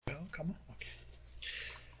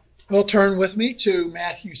Well, turn with me to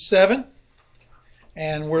Matthew 7,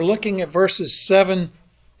 and we're looking at verses 7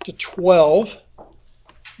 to 12.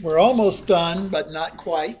 We're almost done, but not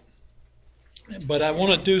quite. But I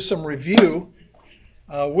want to do some review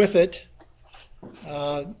with it.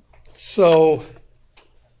 So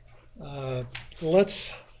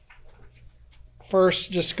let's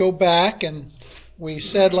first just go back. And we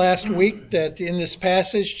said last week that in this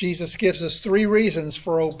passage, Jesus gives us three reasons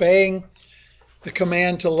for obeying the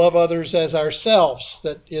command to love others as ourselves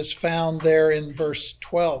that is found there in verse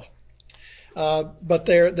 12. But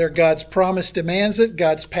there God's promise demands it,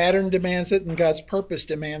 God's pattern demands it, and God's purpose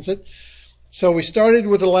demands it. So we started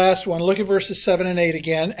with the last one. Look at verses 7 and 8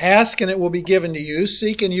 again. Ask and it will be given to you.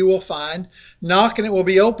 Seek and you will find. Knock and it will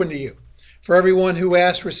be open to you. For everyone who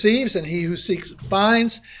asks receives, and he who seeks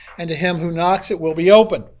finds, and to him who knocks it will be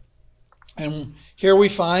open. And here we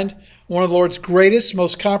find one of the Lord's greatest,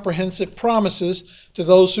 most comprehensive promises to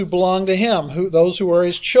those who belong to him, those who are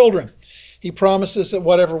his children. He promises that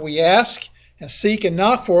whatever we ask and seek and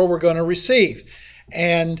knock for, we're going to receive.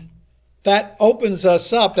 And that opens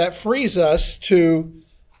us up, that frees us to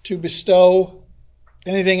bestow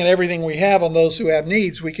anything and everything we have on those who have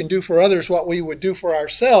needs. We can do for others what we would do for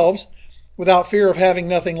ourselves without fear of having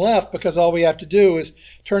nothing left, because all we have to do is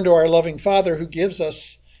turn to our loving Father who gives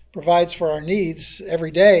us, provides for our needs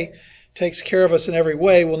every day, takes care of us in every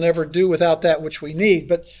way. We'll never do without that which we need.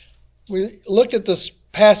 But we looked at this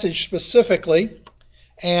passage specifically,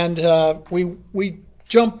 and we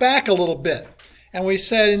jumped back a little bit. And we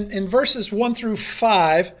said in verses 1 through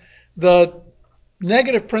 5, the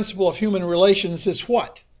negative principle of human relations is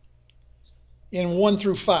what? In 1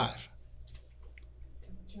 through 5.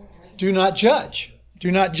 Do not judge.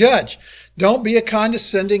 Do not judge. Don't be a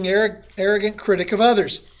condescending, arrogant critic of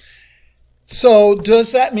others. So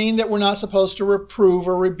does that mean that we're not supposed to reprove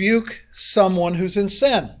or rebuke someone who's in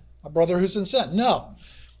sin, a brother who's in sin? No.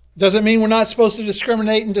 Does it mean we're not supposed to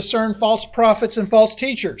discriminate and discern false prophets and false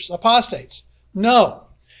teachers, apostates? No.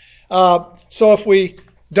 So if we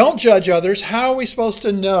don't judge others, how are we supposed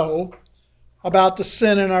to know about the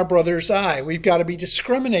sin in our brother's eye? We've got to be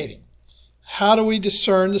discriminating. How do we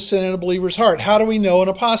discern the sin in a believer's heart? How do we know an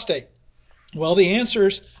apostate? Well, the answer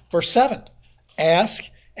is verse 7. Ask,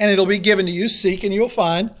 and it'll be given to you. Seek, and you'll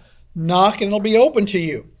find. Knock, and it'll be open to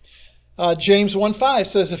you. James 1:5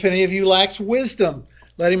 says, if any of you lacks wisdom,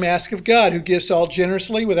 let him ask of God, who gives to all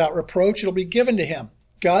generously without reproach. It'll be given to him.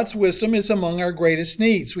 God's wisdom is among our greatest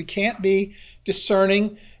needs. We can't be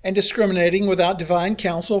discerning and discriminating without divine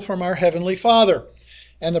counsel from our Heavenly Father.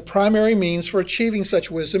 And the primary means for achieving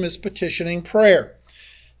such wisdom is petitioning prayer.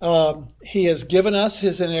 He has given us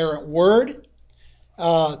his inerrant word.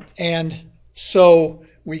 And so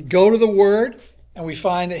we go to the word and we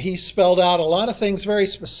find that he spelled out a lot of things very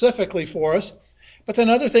specifically for us. But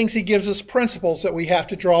then other things he gives us principles that we have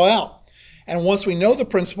to draw out. And once we know the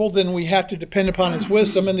principle, then we have to depend upon his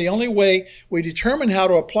wisdom. And the only way we determine how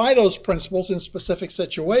to apply those principles in specific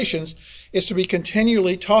situations is to be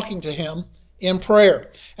continually talking to him in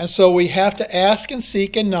prayer. And so we have to ask and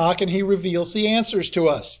seek and knock, and he reveals the answers to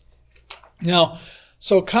us. Now,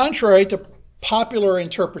 so contrary to popular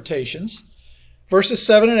interpretations, verses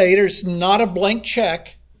 7 and 8 is not a blank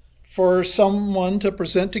check for someone to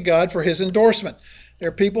present to God for his endorsement. There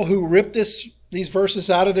are people who rip these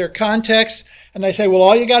verses out of their context, and they say, well,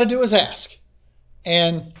 all you got to do is ask.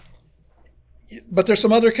 But there's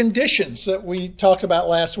some other conditions that we talked about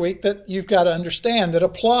last week that you've got to understand that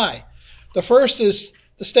apply. The first is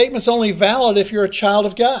the statement's only valid if you're a child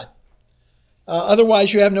of God.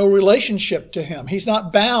 Otherwise, you have no relationship to him. He's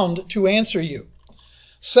not bound to answer you.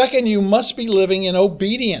 Second, you must be living in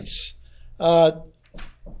obedience.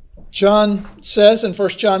 John says in 1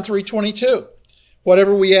 John 3:22,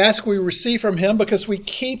 whatever we ask, we receive from him because we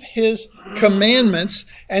keep his commandments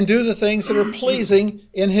and do the things that are pleasing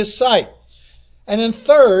in his sight. And then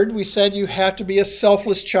third, we said you have to be a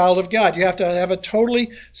selfless child of God. You have to have a totally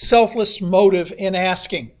selfless motive in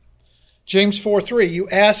asking. James 4:3, you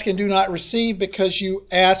ask and do not receive because you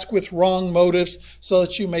ask with wrong motives so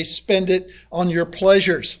that you may spend it on your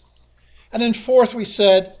pleasures. And then fourth, we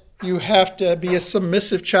said you have to be a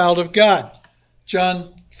submissive child of God.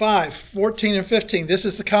 John 5:14 and 15, this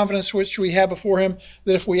is the confidence which we have before him,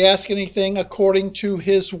 that if we ask anything according to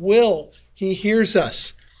his will, he hears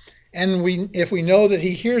us. And if we know that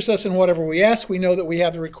he hears us in whatever we ask, we know that we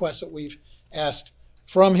have the request that we've asked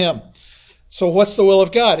from him. So what's the will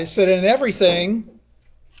of God? It's that in everything,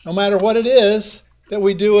 no matter what it is, that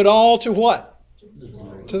we do it all to what?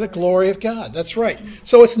 To the glory of God. That's right.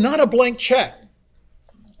 So it's not a blank check.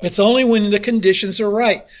 It's only when the conditions are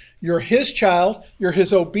right. You're his child. You're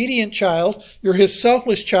his obedient child. You're his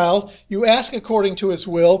selfless child. You ask according to his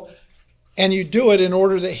will, and you do it in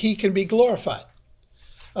order that he can be glorified.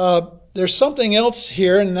 There's something else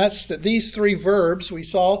here, and that's that these three verbs we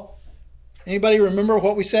saw. Anybody remember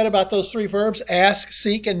what we said about those three verbs? Ask,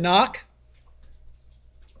 seek, and knock?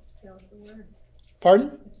 It spells the word. Pardon?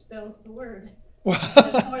 It spells the word. It's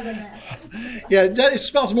more than that. Yeah, it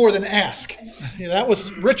spells more than ask. Yeah, that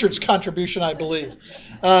was Richard's contribution, I believe.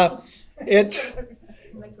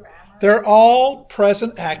 They're all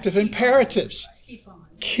present active imperatives.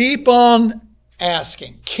 Keep on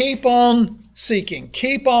asking. Keep on seeking.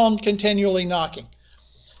 Keep on continually knocking.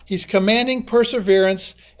 He's commanding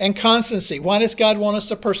perseverance and constancy. Why does God want us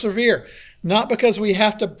to persevere? Not because we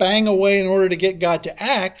have to bang away in order to get God to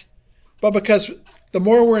act, but because the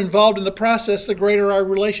more we're involved in the process, the greater our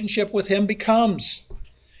relationship with him becomes.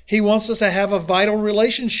 He wants us to have a vital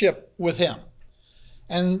relationship with him.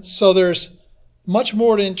 And so there's much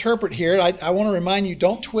more to interpret here. I want to remind you,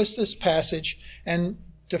 don't twist this passage and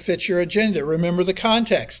to fit your agenda. Remember the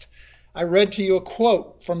context. I read to you a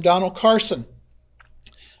quote from Donald Carson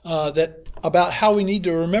that about how we need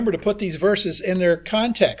to remember to put these verses in their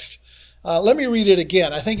context. Let me read it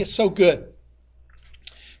again. I think it's so good.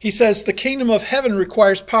 He says, the kingdom of heaven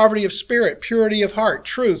requires poverty of spirit, purity of heart,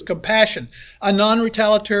 truth, compassion, a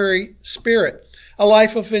non-retaliatory spirit, a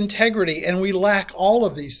life of integrity, and we lack all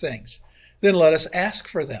of these things. Then let us ask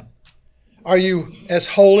for them. Are you as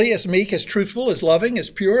holy, as meek, as truthful, as loving, as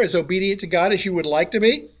pure, as obedient to God as you would like to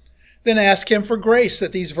be? Then ask him for grace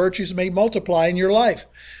that these virtues may multiply in your life.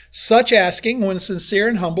 Such asking, when sincere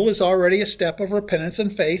and humble, is already a step of repentance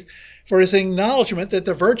and faith, for it is an acknowledgement that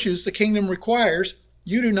the virtues the kingdom requires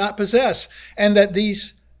you do not possess, and that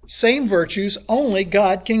these same virtues only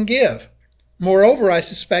God can give. Moreover, I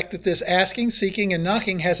suspect that this asking, seeking, and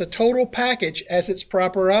knocking has a total package as its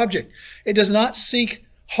proper object. It does not seek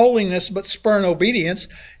holiness but spurn obedience.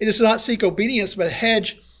 It does not seek obedience but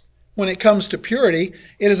hedge when it comes to purity.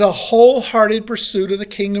 It is a wholehearted pursuit of the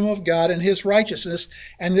kingdom of God and his righteousness,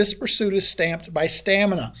 and this pursuit is stamped by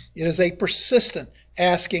stamina. It is a persistent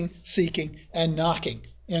asking, seeking, and knocking,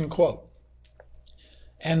 end quote.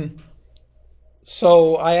 And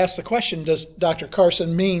so I ask the question, does Dr.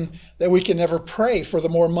 Carson mean that we can never pray for the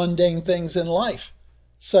more mundane things in life,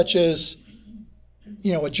 such as,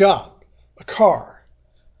 a job, a car,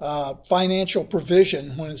 financial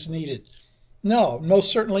provision when it's needed? No,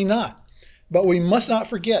 most certainly not. But we must not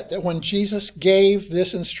forget that when Jesus gave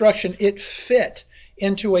this instruction, it fit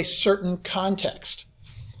into a certain context.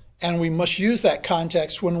 And we must use that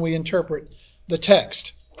context when we interpret the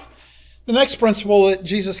text. The next principle that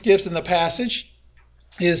Jesus gives in the passage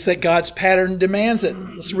is that God's pattern demands it.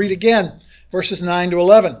 Let's read again, verses 9 to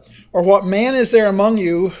 11. Or what man is there among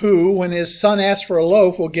you who, when his son asks for a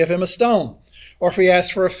loaf, will give him a stone? Or if he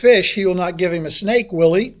asks for a fish, he will not give him a snake,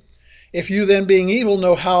 will he? If you then, being evil,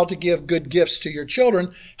 know how to give good gifts to your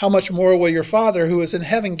children, how much more will your Father who is in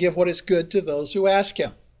heaven give what is good to those who ask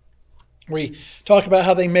him? We talked about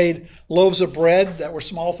how they made loaves of bread that were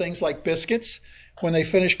small things like biscuits. When they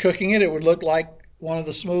finished cooking it, it would look like one of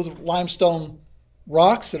the smooth limestone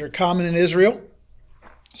rocks that are common in Israel.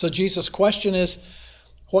 So Jesus' question is,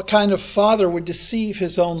 what kind of father would deceive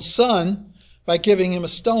his own son by giving him a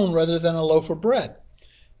stone rather than a loaf of bread?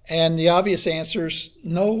 And the obvious answer is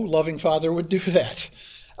no loving father would do that.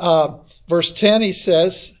 Verse 10, he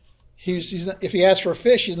says, if he asks for a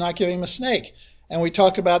fish, he's not giving him a snake. And we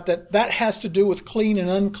talked about that has to do with clean and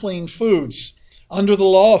unclean foods. Under the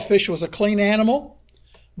law, a fish was a clean animal,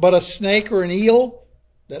 but a snake or an eel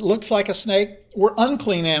that looks like a snake were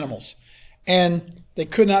unclean animals, and they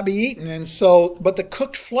could not be eaten. And so, but the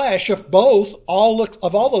cooked flesh of all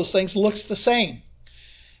those things looks the same.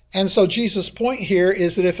 And so Jesus' point here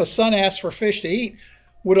is that if a son asks for fish to eat,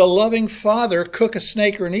 would a loving father cook a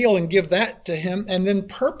snake or an eel and give that to him and then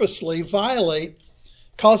purposely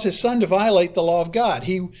cause his son to violate the law of God?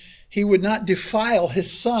 He would not defile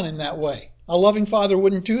his son in that way. A loving father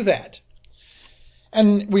wouldn't do that.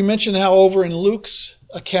 And we mentioned how over in Luke's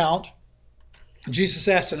account, Jesus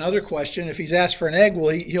asked another question. If he's asked for an egg,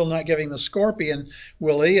 he'll not give him a scorpion,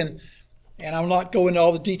 will he? And I'll not go into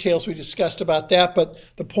all the details we discussed about that, but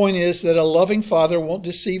the point is that a loving father won't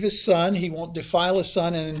deceive his son. He won't defile his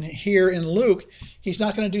son. And here in Luke, he's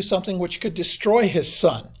not going to do something which could destroy his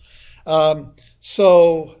son. Then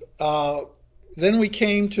we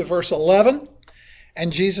came to verse 11,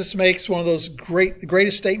 and Jesus makes one of those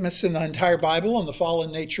greatest statements in the entire Bible on the fallen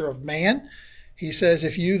nature of man. He says,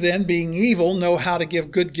 if you then, being evil, know how to give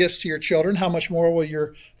good gifts to your children, how much more will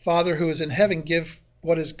your Father who is in heaven give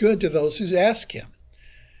what is good to those who ask him?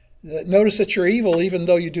 Notice that you're evil even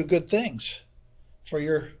though you do good things for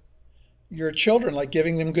your children, like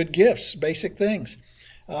giving them good gifts, basic things.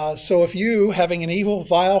 So if you, having an evil,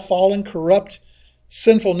 vile, fallen, corrupt,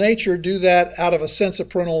 sinful nature, do that out of a sense of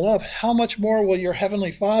parental love, how much more will your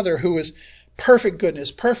Heavenly Father, who is perfect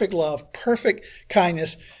goodness, perfect love, perfect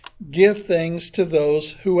kindness, give things to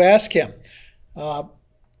those who ask Him?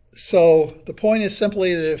 So the point is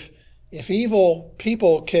simply that if evil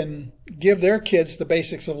people can give their kids the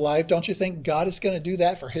basics of life, don't you think God is going to do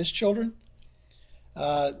that for His children?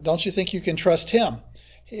 Don't you think you can trust Him?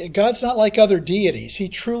 God's not like other deities. He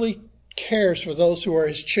truly cares for those who are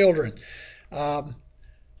His children.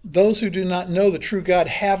 Those who do not know the true God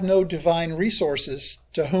have no divine resources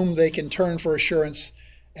to whom they can turn for assurance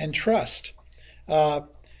and trust.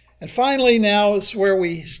 And finally, now is where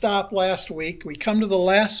we stopped last week. We come to the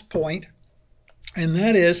last point, and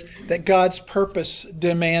that is that God's purpose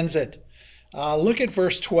demands it. Look at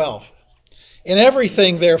verse 12. In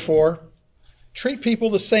everything, therefore, treat people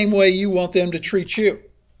the same way you want them to treat you,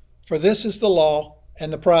 for this is the law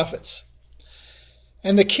and the prophets.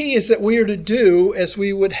 And the key is that we are to do as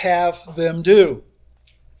we would have them do.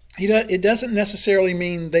 It doesn't necessarily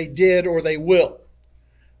mean they did or they will.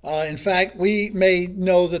 In fact, we may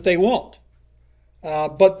know that they won't.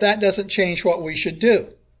 But that doesn't change what we should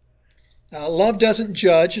do. Love doesn't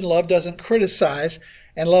judge and love doesn't criticize.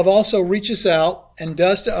 And love also reaches out and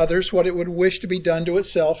does to others what it would wish to be done to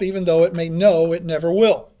itself, even though it may know it never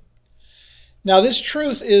will. Now, this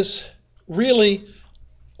truth is really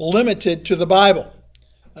limited to the Bible.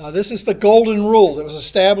 This is the golden rule that was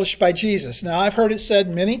established by Jesus. Now, I've heard it said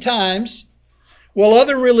many times, well,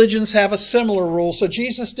 other religions have a similar rule, so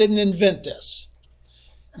Jesus didn't invent this.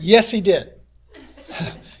 Yes, He did.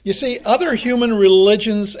 You see, other human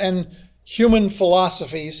religions and human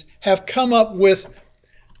philosophies have come up with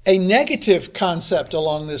a negative concept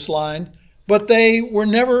along this line, but they were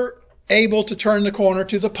never able to turn the corner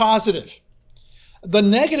to the positive. The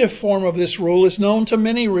negative form of this rule is known to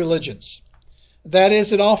many religions. That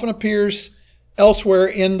is, it often appears elsewhere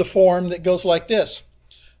in the form that goes like this.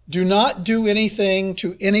 Do not do anything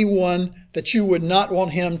to anyone that you would not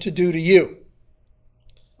want him to do to you.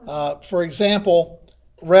 For example,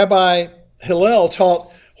 Rabbi Hillel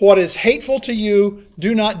taught, what is hateful to you,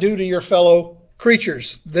 do not do to your fellow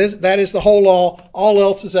creatures. That is the whole law. All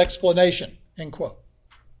else is explanation. End quote.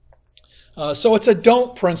 So it's a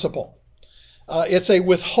don't principle. It's a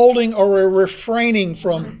withholding or a refraining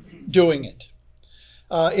from doing it.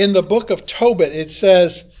 In the book of Tobit, it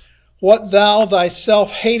says, what thou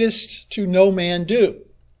thyself hatest to no man do.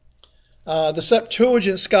 The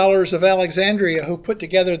Septuagint scholars of Alexandria who put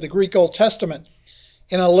together the Greek Old Testament,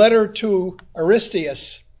 in a letter to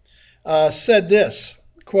Aristeas, said this,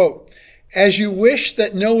 quote, as you wish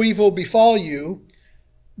that no evil befall you,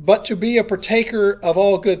 but to be a partaker of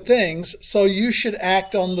all good things, so you should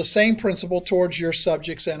act on the same principle towards your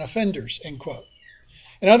subjects and offenders, end quote.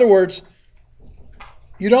 In other words,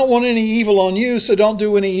 you don't want any evil on you, so don't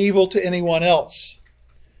do any evil to anyone else.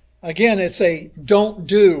 Again, it's a don't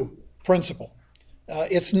do principle.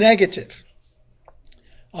 It's negative.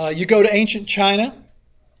 You go to ancient China,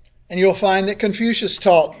 and you'll find that Confucius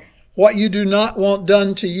taught, what you do not want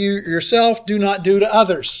done to you yourself, do not do to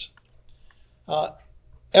others.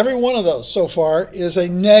 Every one of those so far is a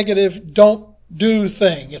negative don't do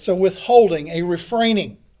thing. It's a withholding, a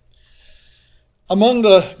refraining. Among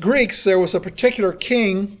the Greeks, there was a particular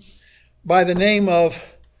king by the name of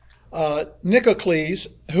Nicocles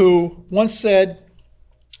who once said,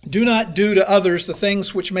 do not do to others the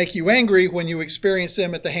things which make you angry when you experience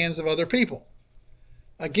them at the hands of other people.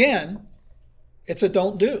 Again, it's a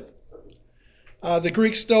don't do. The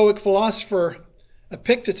Greek Stoic philosopher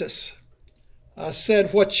Epictetus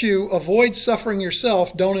said, what you avoid suffering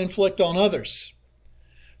yourself, don't inflict on others.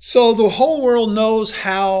 So the whole world knows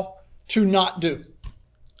how to not do.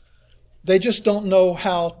 They just don't know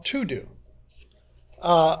how to do.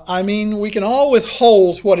 We can all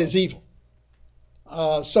withhold what is evil.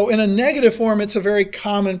 So in a negative form, it's a very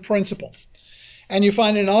common principle. And you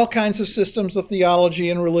find it in all kinds of systems of theology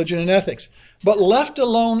and religion and ethics. But left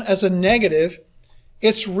alone as a negative,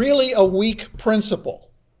 it's really a weak principle.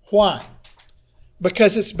 Why?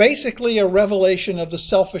 Because it's basically a revelation of the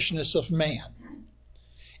selfishness of man.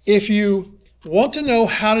 If you want to know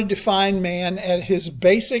how to define man at his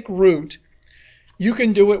basic root, you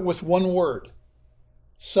can do it with one word: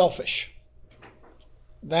 selfish.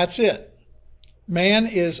 That's it. Man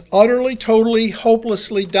is utterly, totally,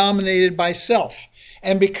 hopelessly dominated by self.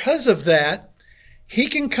 And because of that, he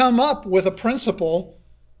can come up with a principle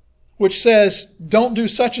which says, don't do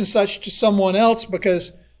such and such to someone else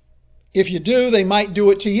because If you do, they might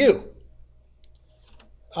do it to you.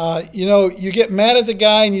 You get mad at the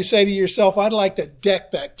guy and you say to yourself, I'd like to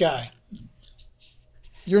deck that guy.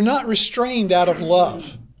 You're not restrained out of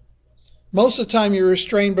love. Most of the time you're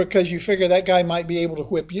restrained because you figure that guy might be able to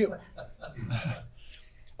whip you.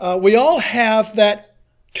 We all have that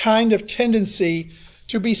kind of tendency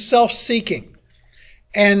to be self-seeking.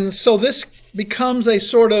 And so this becomes a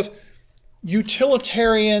sort of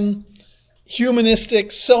utilitarian,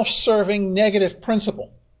 humanistic, self-serving, negative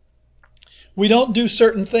principle. We don't do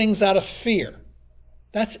certain things out of fear.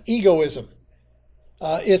 That's egoism.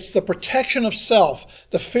 It's the protection of self,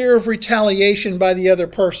 the fear of retaliation by the other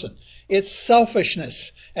person. It's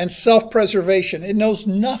selfishness and self-preservation. It knows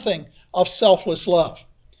nothing of selfless love.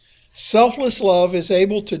 Selfless love is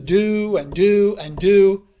able to do and do and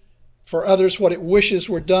do for others what it wishes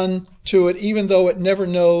were done to it, even though it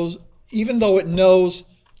knows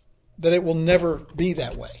that it will never be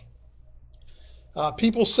that way.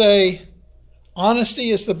 People say honesty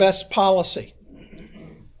is the best policy.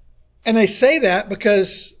 And they say that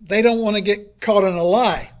because they don't want to get caught in a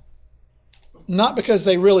lie, not because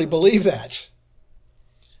they really believe that.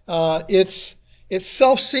 It's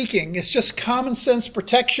self-seeking. It's just common sense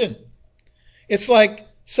protection. It's like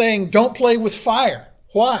saying, don't play with fire.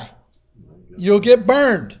 Why? You'll get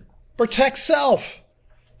burned. Protect self.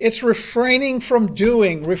 It's refraining from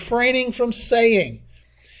doing, refraining from saying.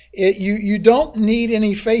 You don't need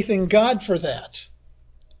any faith in God for that.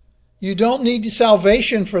 You don't need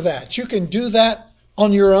salvation for that. You can do that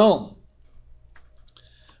on your own.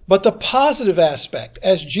 But the positive aspect,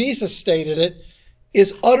 as Jesus stated it,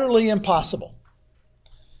 is utterly impossible.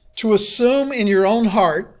 To assume in your own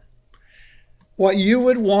heart what you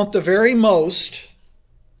would want the very most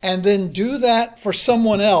and then do that for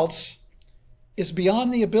someone else is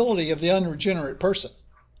beyond the ability of the unregenerate person.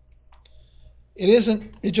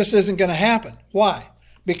 It just isn't going to happen. Why?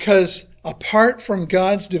 Because apart from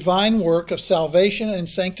God's divine work of salvation and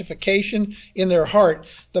sanctification in their heart,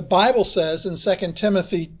 the Bible says in 2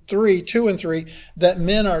 Timothy 3:2-3, that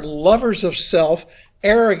men are lovers of self,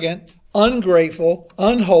 arrogant, ungrateful,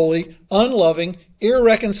 unholy, unloving,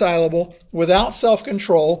 irreconcilable, without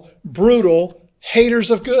self-control, brutal, haters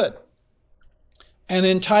of good. And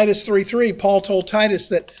in Titus 3:3, Paul told Titus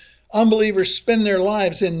that unbelievers spend their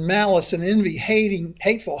lives in malice and envy,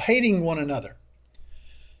 hating one another.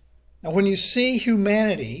 Now, when you see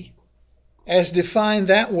humanity as defined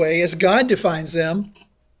that way, as God defines them,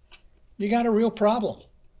 you got a real problem.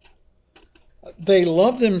 They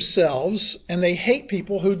love themselves and they hate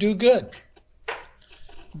people who do good.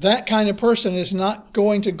 That kind of person is not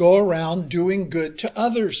going to go around doing good to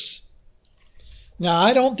others. Now,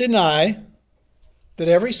 I don't deny that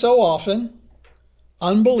every so often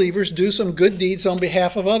unbelievers do some good deeds on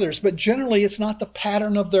behalf of others, but generally it's not the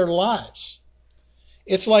pattern of their lives.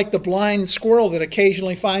 It's like the blind squirrel that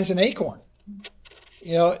occasionally finds an acorn.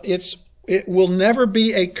 It will never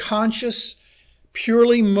be a conscious,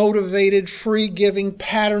 purely motivated, free-giving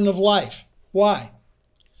pattern of life. Why?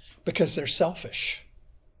 Because they're selfish.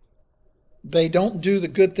 They don't do the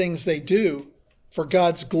good things they do for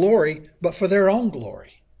God's glory, but for their own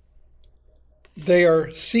glory. They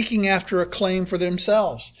are seeking after acclaim for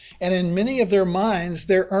themselves. And in many of their minds,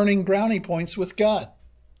 they're earning brownie points with God.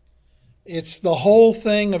 It's the whole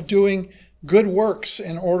thing of doing good works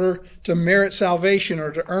in order to merit salvation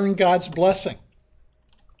or to earn God's blessing.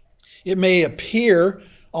 It may appear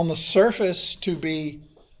on the surface to be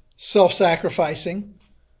self-sacrificing,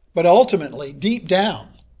 but ultimately, deep down,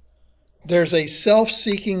 there's a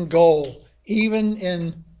self-seeking goal, even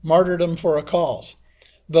in martyrdom for a cause.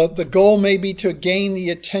 The goal may be to gain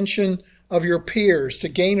the attention of your peers, to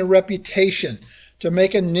gain a reputation, to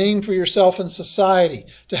make a name for yourself in society,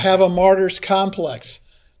 to have a martyr's complex,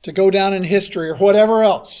 to go down in history or whatever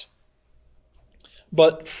else.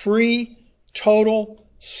 But free, total,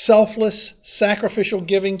 selfless, sacrificial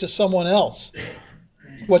giving to someone else,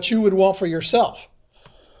 what you would want for yourself,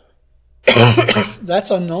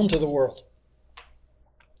 that's unknown to the world.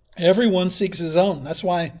 Everyone seeks his own. That's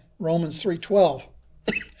why Romans 3:12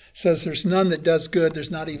 says there's none that does good,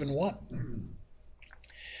 there's not even one.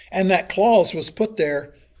 And that clause was put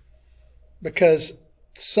there because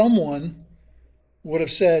someone would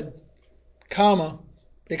have said, comma,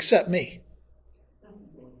 except me.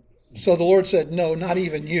 So the Lord said, no, not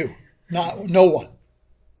even you. No one.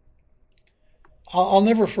 I'll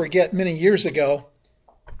never forget many years ago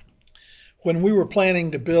when we were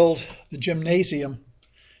planning to build the gymnasium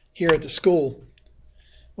here at the school.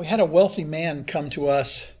 We had a wealthy man come to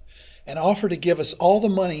us and offer to give us all the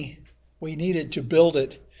money we needed to build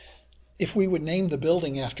it if we would name the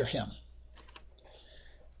building after him.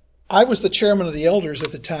 I was the chairman of the elders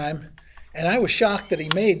at the time, and I was shocked that he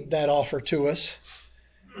made that offer to us.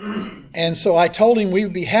 And so I told him we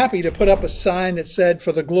would be happy to put up a sign that said,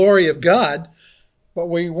 "For the glory of God," but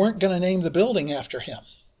we weren't going to name the building after him.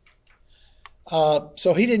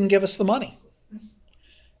 So he didn't give us the money.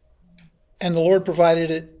 And the Lord provided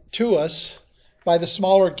it to us by the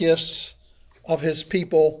smaller gifts of his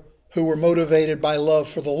people who were motivated by love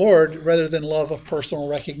for the Lord rather than love of personal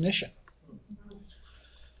recognition.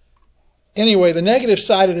 Anyway, the negative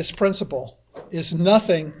side of this principle is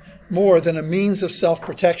nothing more than a means of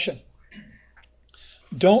self-protection.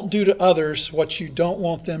 Don't do to others what you don't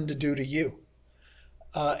want them to do to you.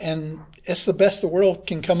 And it's the best the world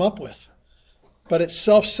can come up with. But it's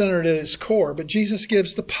self-centered at its core. But Jesus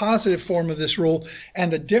gives the positive form of this rule,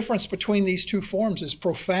 and the difference between these two forms is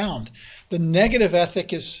profound. The negative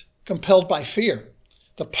ethic is compelled by fear.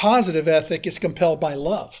 The positive ethic is compelled by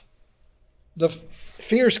love. The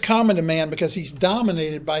fear is common to man because he's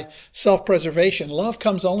dominated by self-preservation. Love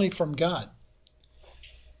comes only from God.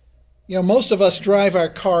 You know, most of us drive our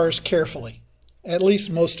cars carefully, at least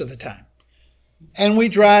most of the time. And we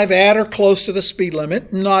drive at or close to the speed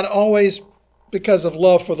limit, not always because of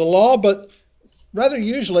love for the law, but rather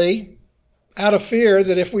usually out of fear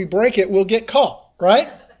that if we break it, we'll get caught, right?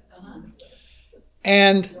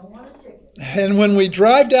 And when we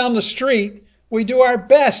drive down the street, we do our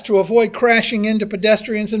best to avoid crashing into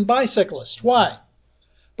pedestrians and bicyclists. Why?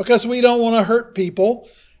 Because we don't want to hurt people,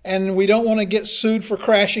 and we don't want to get sued for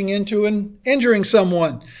crashing into and injuring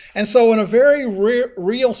someone. And so in a very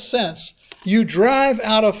real sense, you drive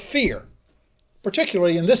out of fear,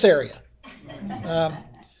 particularly in this area.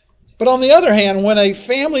 But on the other hand, when a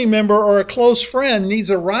family member or a close friend needs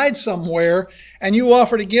a ride somewhere and you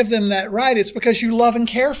offer to give them that ride, it's because you love and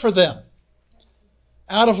care for them.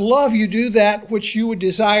 Out of love, you do that which you would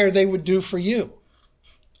desire they would do for you.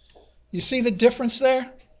 You see the difference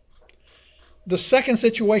there? The second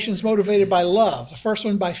situation is motivated by love, the first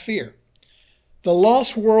one by fear. The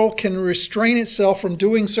lost world can restrain itself from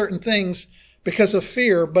doing certain things because of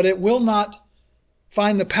fear, but it will not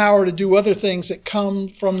find the power to do other things that come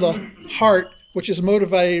from the heart, which is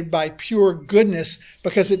motivated by pure goodness,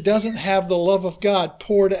 because it doesn't have the love of God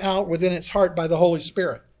poured out within its heart by the Holy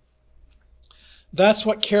Spirit. That's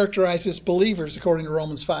what characterizes believers, according to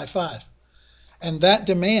Romans 5:5. And that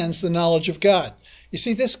demands the knowledge of God. You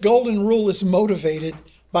see, this golden rule is motivated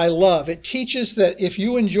by love. It teaches that if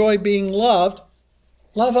you enjoy being loved,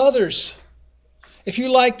 love others. If you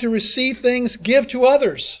like to receive things, give to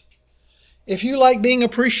others. If you like being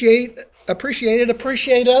appreciated,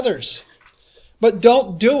 appreciate others. But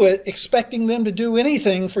don't do it expecting them to do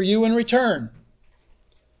anything for you in return.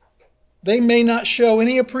 They may not show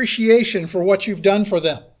any appreciation for what you've done for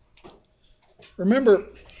them. Remember,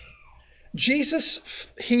 Jesus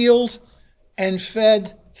healed and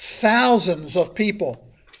fed thousands of people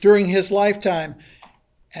during his lifetime,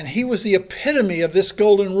 and he was the epitome of this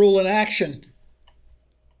golden rule in action.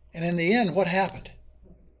 And in the end, what happened?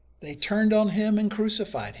 They turned on him and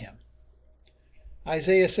crucified him.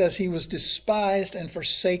 Isaiah says he was despised and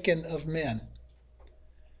forsaken of men.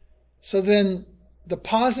 So then the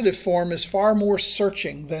positive form is far more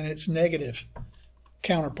searching than its negative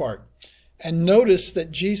counterpart. And notice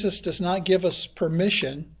that Jesus does not give us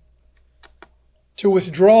permission to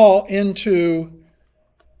withdraw into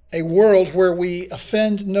a world where we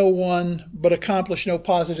offend no one but accomplish no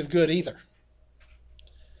positive good either.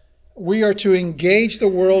 We are to engage the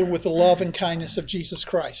world with the love and kindness of Jesus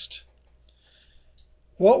Christ.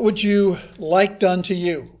 What would you like done to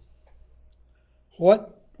you?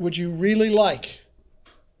 What would you really like?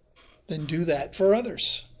 Then do that for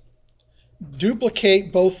others.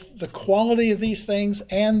 Duplicate both the quality of these things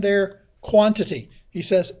and their quantity. He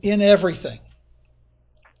says, in everything.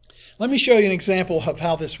 Let me show you an example of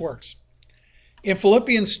how this works. In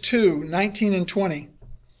Philippians 2:19 and 20,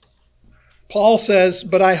 Paul says,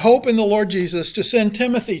 "But I hope in the Lord Jesus to send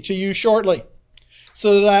Timothy to you shortly,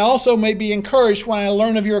 so that I also may be encouraged when I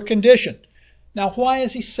learn of your condition." Now, why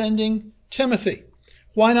is he sending Timothy?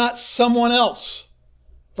 Why not someone else?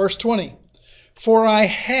 Verse 20, "For I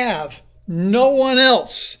have no one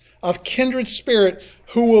else of kindred spirit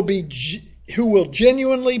who will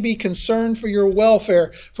genuinely be concerned for your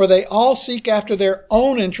welfare, for they all seek after their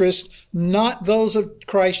own interest, not those of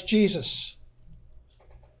Christ Jesus."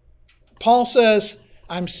 Paul says,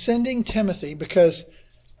 I'm sending Timothy because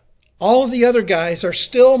all of the other guys are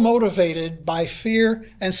still motivated by fear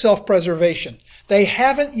and self-preservation. They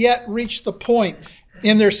haven't yet reached the point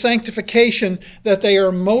in their sanctification that they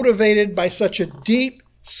are motivated by such a deep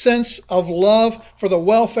sense of love for the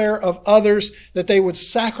welfare of others that they would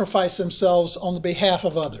sacrifice themselves on the behalf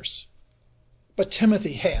of others. But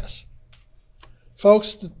Timothy has.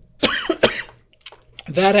 Folks,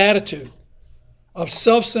 that attitude of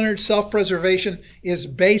self-centered self-preservation is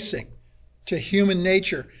basic to human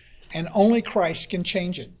nature, and only Christ can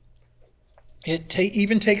change it. It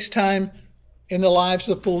even takes time in the lives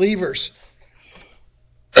of believers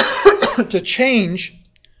to change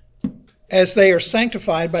as they are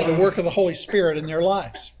sanctified by the work of the Holy Spirit in their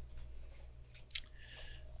lives.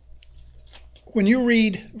 When you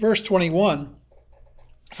read verse 21,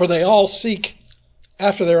 for they all seek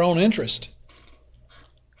after their own interest,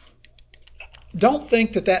 don't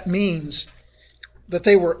think that that means that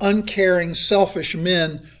they were uncaring, selfish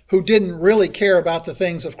men who didn't really care about the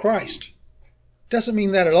things of Christ. Doesn't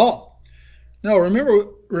mean that at all. No,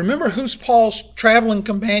 remember who Paul's traveling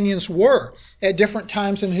companions were at different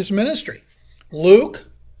times in his ministry. Luke,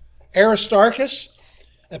 Aristarchus,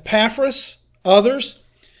 Epaphras, others.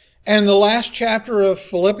 And in the last chapter of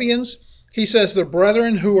Philippians, he says, the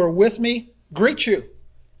brethren who are with me greet you.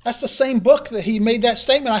 That's the same book that he made that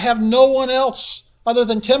statement. I have no one else other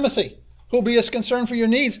than Timothy who will be as concerned for your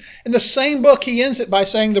needs. In the same book, he ends it by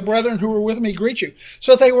saying, the brethren who are with me greet you.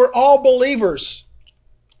 So they were all believers,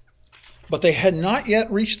 but they had not yet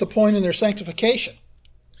reached the point in their sanctification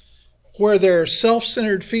where their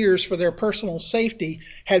self-centered fears for their personal safety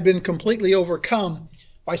had been completely overcome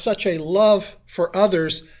by such a love for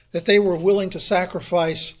others that they were willing to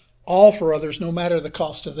sacrifice all for others, no matter the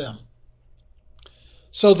cost to them.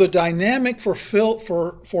 So the dynamic for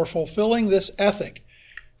fulfilling this ethic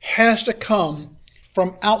has to come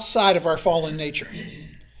from outside of our fallen nature.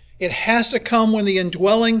 It has to come when the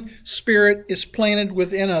indwelling Spirit is planted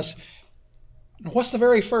within us. What's the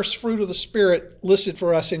very first fruit of the Spirit listed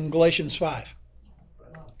for us in Galatians 5?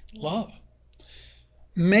 Love.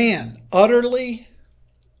 Man, utterly,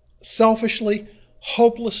 selfishly,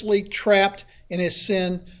 hopelessly trapped in his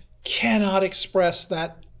sin, cannot express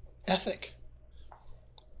that ethic.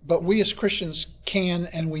 But we as Christians can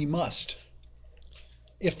and we must.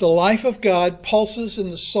 If the life of God pulses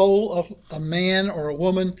in the soul of a man or a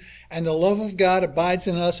woman, and the love of God abides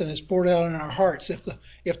in us and is poured out in our hearts,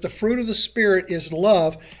 if the fruit of the Spirit is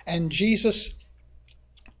love, and Jesus'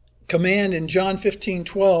 command in John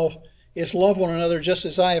 15:12 is love one another just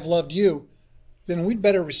as I have loved you, then we'd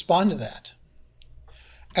better respond to that.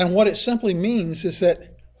 And what it simply means is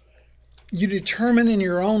that you determine in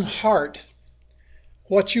your own heart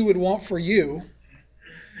what you would want for you,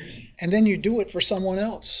 and then you do it for someone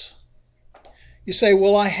else. You say,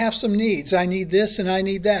 well, I have some needs. I need this and I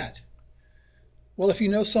need that. Well, if you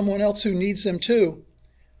know someone else who needs them too,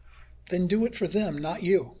 then do it for them, not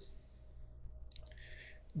you.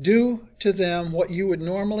 Do to them what you would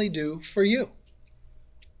normally do for you.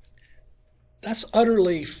 That's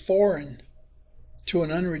utterly foreign to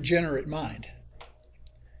an unregenerate mind.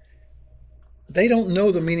 They don't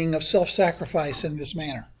know the meaning of self-sacrifice in this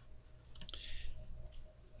manner.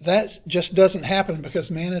 That just doesn't happen because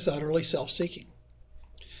man is utterly self-seeking.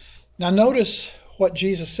 Now notice what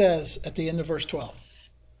Jesus says at the end of verse 12.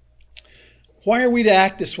 Why are we to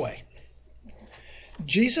act this way?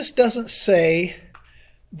 Jesus doesn't say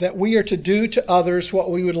that we are to do to others what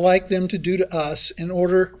we would like them to do to us in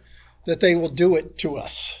order that they will do it to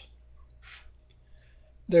us.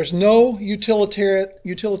 There's no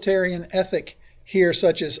utilitarian ethic here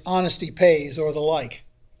such as honesty pays or the like.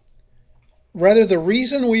 Rather, the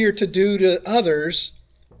reason we are to do to others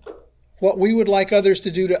what we would like others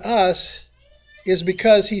to do to us is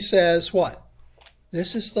because he says what?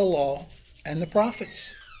 This is the law and the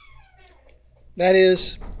prophets. That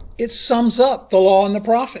is, it sums up the law and the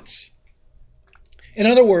prophets. In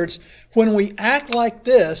other words, when we act like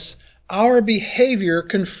this, our behavior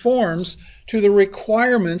conforms to the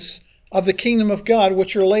requirements of the kingdom of God,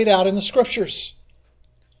 which are laid out in the Scriptures.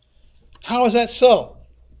 How is that so?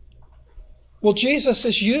 Well, Jesus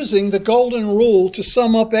is using the golden rule to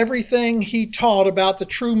sum up everything he taught about the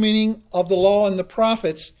true meaning of the law and the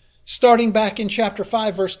prophets, starting back in chapter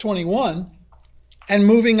 5, verse 21, and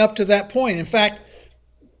moving up to that point. In fact,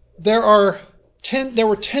 there were 10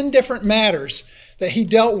 different matters that he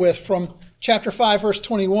dealt with from chapter 5, verse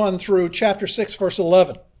 21 through chapter 6, verse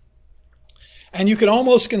 11. And you could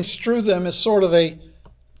almost construe them as sort of a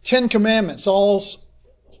 10 commandments, all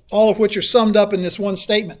of which are summed up in this one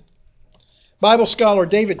statement. Bible scholar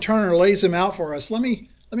David Turner lays them out for us. Let me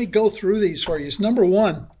go through these for you. Number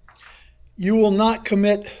 1, you will not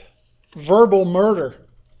commit verbal murder.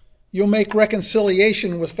 You'll make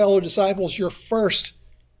reconciliation with fellow disciples your first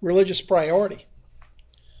religious priority.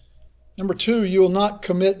 Number 2, you will not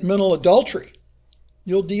commit mental adultery.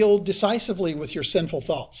 You'll deal decisively with your sinful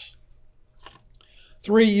thoughts.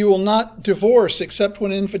 3, you will not divorce except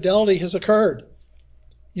when infidelity has occurred.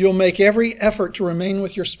 You'll make every effort to remain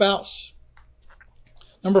with your spouse.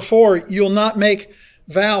 Number 4, you'll not make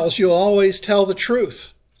vows. You'll always tell the truth.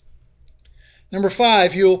 Number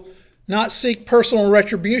 5, you'll not seek personal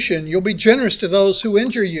retribution. You'll be generous to those who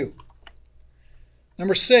injure you.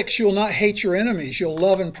 Number 6, you'll not hate your enemies. You'll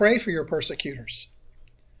love and pray for your persecutors.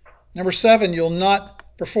 Number 7, you'll not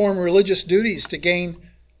perform religious duties to gain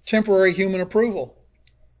temporary human approval.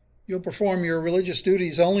 You'll perform your religious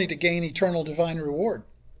duties only to gain eternal divine reward.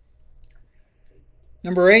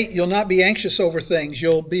 Number 8, you'll not be anxious over things.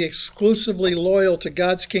 You'll be exclusively loyal to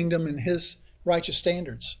God's kingdom and His righteous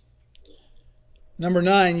standards. Number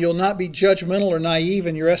 9, you'll not be judgmental or naive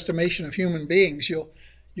in your estimation of human beings.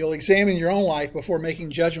 You'll examine your own life before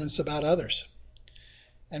making judgments about others.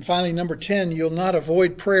 And finally, number 10, you'll not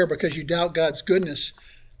avoid prayer because you doubt God's goodness.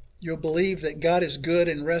 You'll believe that God is good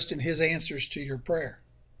and rest in His answers to your prayer.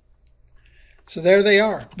 So there they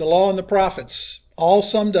are, the law and the prophets, all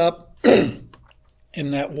summed up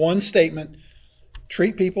in that one statement: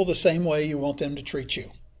 treat people the same way you want them to treat you.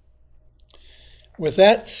 With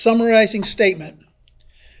that summarizing statement,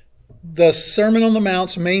 the Sermon on the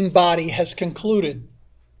Mount's main body has concluded.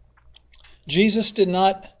 Jesus did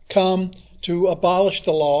not come to abolish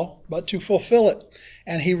the law, but to fulfill it.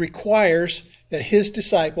 And He requires that His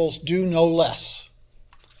disciples do no less.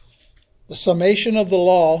 The summation of the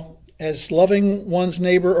law, as loving one's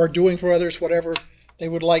neighbor or doing for others whatever they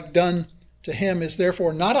would like done to him, is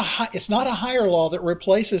therefore not a higher law that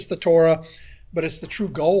replaces the Torah, but it's the true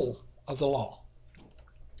goal of the law.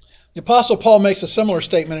 The Apostle Paul makes a similar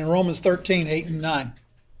statement in Romans 13, 8 and 9.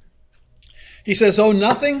 He says, "Owe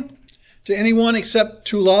nothing to anyone except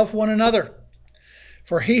to love one another.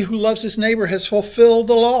 For he who loves his neighbor has fulfilled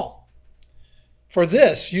the law. For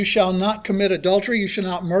this, you shall not commit adultery, you shall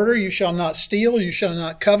not murder, you shall not steal, you shall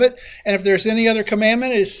not covet. And if there's any other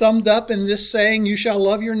commandment, it is summed up in this saying, you shall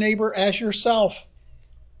love your neighbor as yourself."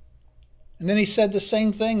 And then he said the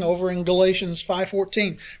same thing over in Galatians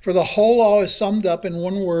 5:14. For the whole law is summed up in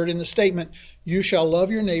one word in the statement, you shall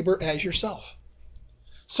love your neighbor as yourself.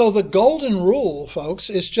 So the golden rule, folks,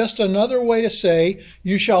 is just another way to say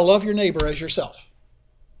you shall love your neighbor as yourself.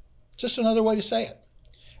 Just another way to say it.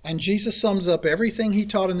 And Jesus sums up everything He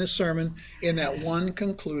taught in this sermon in that one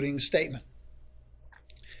concluding statement.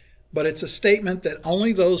 But it's a statement that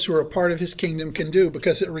only those who are a part of His kingdom can do,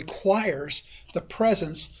 because it requires the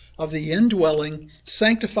presence of the indwelling,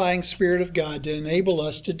 sanctifying Spirit of God to enable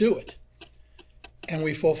us to do it. And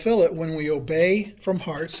we fulfill it when we obey from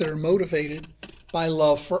hearts that are motivated by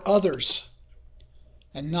love for others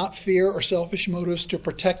and not fear or selfish motives to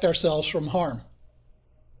protect ourselves from harm.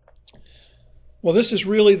 Well, this is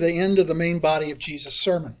really the end of the main body of Jesus'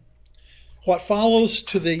 sermon. What follows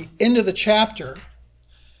to the end of the chapter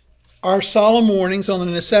are solemn warnings on the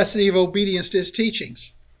necessity of obedience to His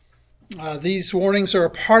teachings. These warnings are a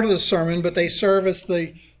part of the sermon, but they serve as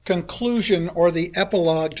the conclusion or the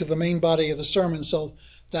epilogue to the main body of the sermon, so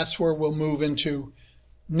that's where we'll move into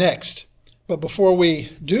next. But before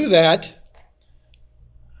we do that,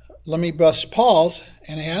 let me just pause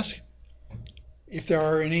and ask if there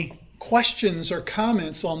are any questions or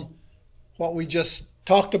comments on what we just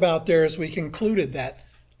talked about there as we concluded that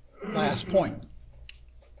last point.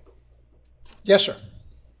 Yes, sir.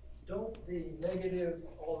 Don't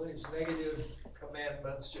all these negative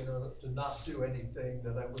commandments, to not do anything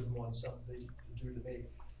that I wouldn't want somebody to do to me,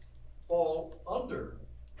 fall under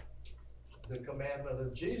the commandment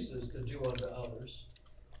of Jesus to do unto others?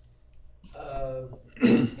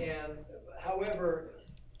 And however,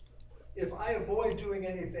 if I avoid doing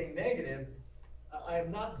anything negative,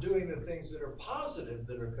 I'm not doing the things that are positive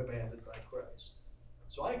that are commanded by Christ.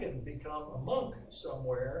 So I can become a monk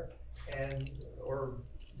somewhere or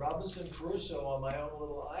Robinson Crusoe on my own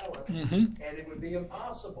little island, and it would be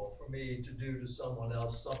impossible for me to do to someone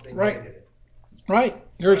else something negative. Right.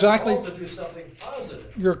 You're exactly. I'm called to do something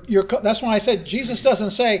positive. That's why I said Jesus doesn't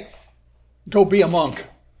say, go be a monk.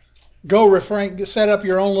 Go refrain, set up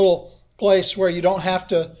your own little place where you don't have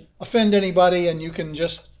to offend anybody and you can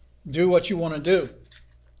just do what you want to do.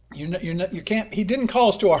 You can't. He didn't call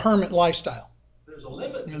us to a hermit lifestyle. There's a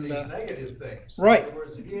limit to these negative things. Right. In other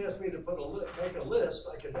words, if He asked me to make a list,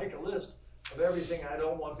 I could make a list of everything I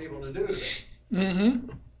don't want people to do to me.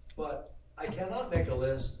 Mm-hmm. But I cannot make a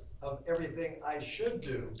list of everything I should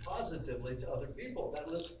do positively to other people. That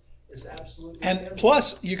list is absolutely And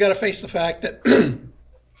plus, you got to face the fact that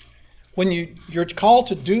when you're called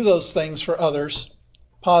to do those things for others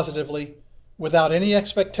positively without any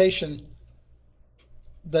expectation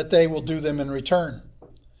that they will do them in return.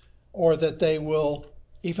 or that they will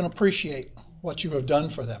even appreciate what you have done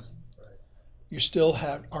for them. Right. You still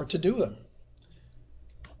are to do them.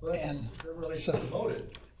 Well, that's And really so- the motive.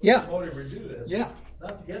 What's Yeah. the motive to do this? Yeah.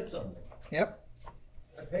 Not to get something. Yep.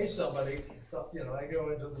 I pay somebody, I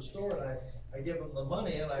go into the store and I give them the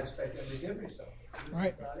money and I expect them to give me something. This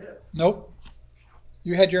Right. is not it. Nope.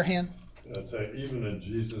 You had your hand? I'd say even in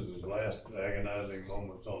Jesus' last agonizing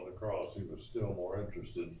moments on the cross, he was still more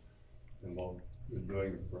interested in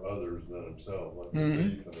doing for others than himself. Like the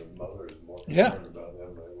thief and his mother is more Yeah. concerned about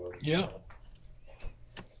him than they were. Yeah.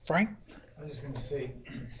 Frank? I was just going to say,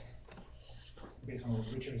 based on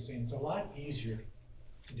what Richard was saying, it's a lot easier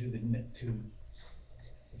to do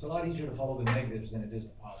it's a lot easier to follow the negatives than it is the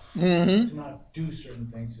positives. To not do certain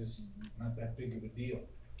things is not that big of a deal.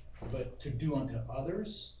 But to do unto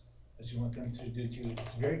others as you want them to do to you, it's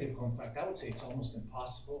very difficult. In fact, I would say it's almost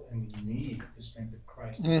impossible, and you need the strength of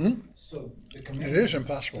Christ. So the commandment It is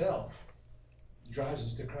impossible. itself drives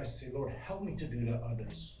us to Christ to say, Lord, help me to do to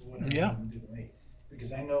others what I Yeah. wouldn't do to me.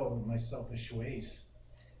 Because I know in my selfish ways,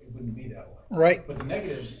 it wouldn't be that way. Right. But the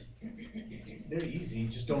negatives, they're easy.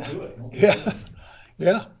 Just don't do it. Don't do Yeah. it.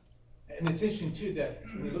 Yeah. And it's interesting too that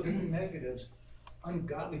when you look at the negatives,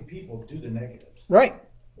 ungodly people do the negatives. Right.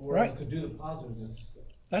 Whereas Right. to do the positives is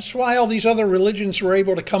That's why all these other religions were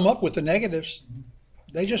able to come up with the negatives.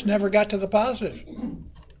 They just never got to the positive.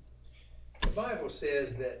 The Bible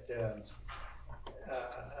says that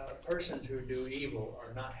persons who do evil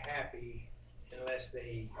are not happy unless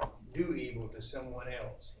they do evil to someone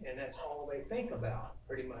else, and that's all they think about,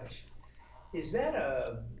 pretty much. Is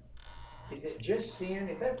it just sin?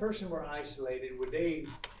 If that person were isolated, would they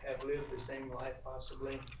have lived the same life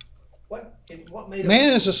possibly? What made Man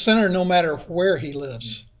them, is a sinner no matter where he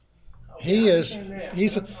lives. He I is. understand that.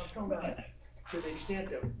 He's. I'm talking about to the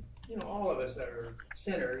extent of, all of us are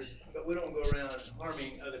sinners, but we don't go around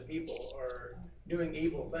harming other people or doing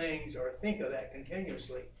evil things or think of that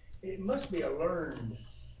continuously. It must be a learned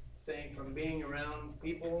thing from being around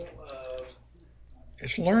people.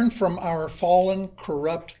 It's learned from our fallen,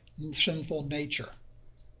 corrupt, and sinful nature.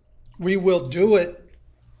 We will do it.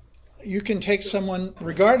 You can take someone,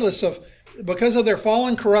 regardless of, because of their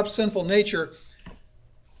fallen, corrupt, sinful nature,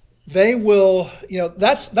 they will,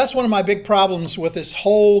 that's one of my big problems with this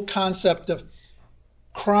whole concept of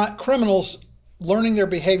criminals learning their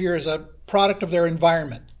behavior as a product of their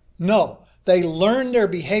environment. No, they learn their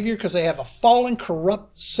behavior because they have a fallen,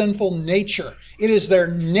 corrupt, sinful nature. It is their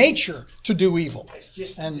nature to do evil. It's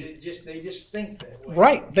just, they just think that way.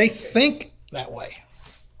 Right, they think that way.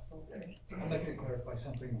 Okay. I'd like to clarify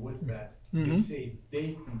something with that. They say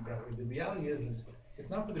they think that way. The reality is if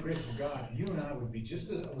not for the grace of God, you and I would be just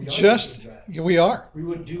as We are. We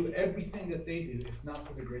would do everything that they do if not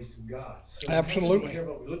for the grace of God. So Absolutely.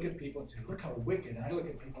 we look at people and say, look how wicked. And I look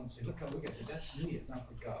at people and say, look how wicked. I say, that's me if not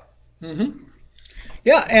for God.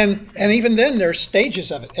 Yeah, and even then there's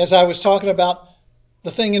stages of it. As I was talking about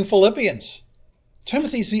the thing in Philippians,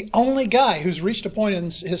 Timothy's the only guy who's reached a point in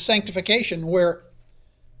his sanctification where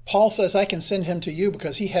Paul says, I can send him to you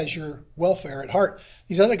because he has your welfare at heart.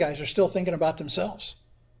 These other guys are still thinking about themselves.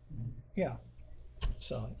 Yeah.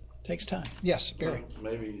 So it takes time. Yes, Barry.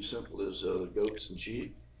 Maybe as simple as the goats and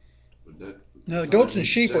sheep. Now, the goats and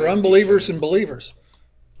sheep are unbelievers and believers.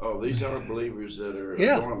 Oh, these are believers that are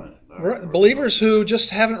Yeah. dormant. Believers who just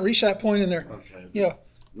haven't reached that point in their, Okay.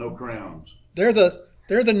 No crowns. they're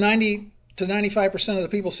the 90 to 95% of the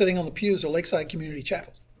people sitting on the pews of Lakeside Community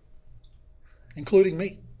Chapel, including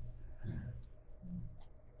me.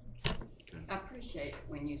 I appreciate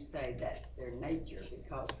when you say that's their nature,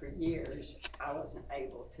 because for years I wasn't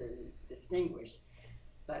able to distinguish.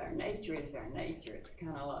 But our nature is our nature. It's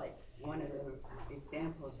kind of like one of the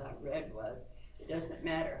examples I read was, it doesn't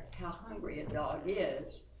matter how hungry a dog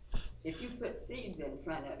is, if you put seeds in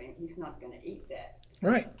front of him, he's not going to eat that.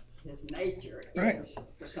 Right. His nature Right. is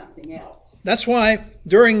for something else. That's why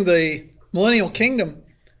during the millennial kingdom,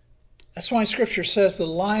 that's why Scripture says the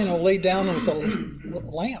lion will lay down with the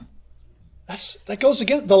lamb. That goes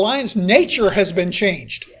again. The lion's nature has been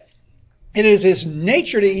changed. Yes. It is his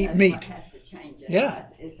nature to eat That's meat. what has to change in Yeah.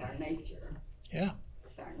 us. It's our nature. Yeah.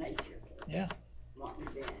 It's our nature to Yeah. want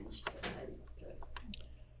revenge. To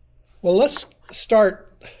Well, let's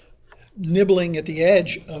start nibbling at the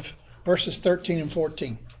edge of verses 13 and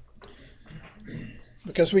 14.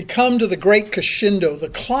 Because we come to the great crescendo, the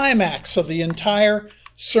climax of the entire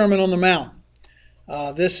Sermon on the Mount.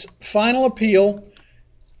 This final appeal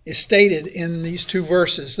is stated in these two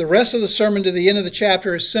verses. The rest of the sermon to the end of the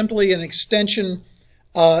chapter is simply an expansion,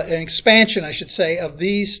 I should say, of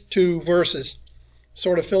these two verses,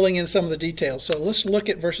 sort of filling in some of the details. So let's look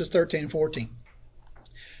at verses 13 and 14.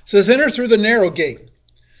 says, enter through the narrow gate.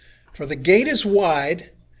 For the gate is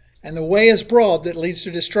wide, and the way is broad that leads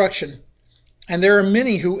to destruction, and there are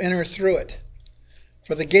many who enter through it.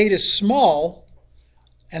 For the gate is small,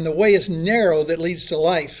 and the way is narrow that leads to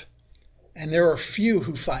life, and there are few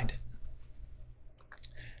who find it.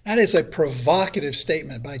 That is a provocative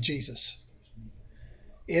statement by Jesus.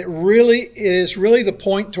 It is really the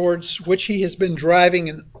point towards which he has been driving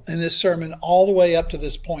in this sermon all the way up to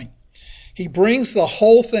this point. He brings the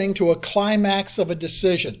whole thing to a climax of a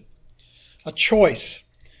decision, a choice.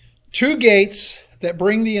 Two gates that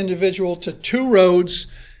bring the individual to two roads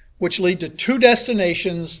which lead to two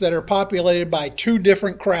destinations that are populated by two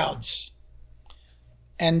different crowds.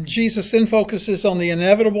 And Jesus then focuses on the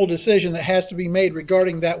inevitable decision that has to be made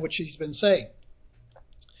regarding that which he's been saying.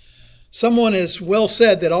 Someone has well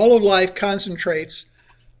said that all of life concentrates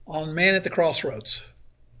on man at the crossroads.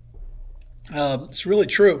 It's really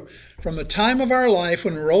true. From the time of our life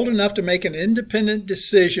when we're old enough to make an independent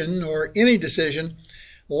decision or any decision,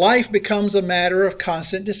 life becomes a matter of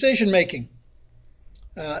constant decision making.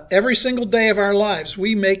 Every single day of our lives,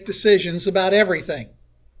 we make decisions about everything.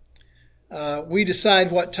 We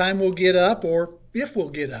decide what time we'll get up or if we'll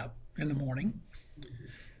get up in the morning.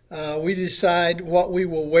 We decide what we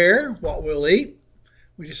will wear, what we'll eat.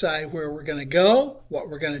 We decide where we're going to go, what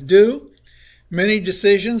we're going to do. Many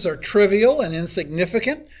decisions are trivial and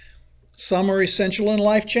insignificant. Some are essential and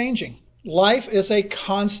life-changing. Life is a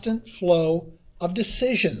constant flow of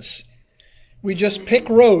decisions. We just pick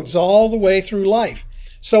roads all the way through life.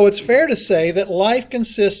 So it's fair to say that life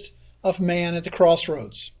consists of man at the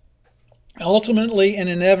crossroads. Ultimately and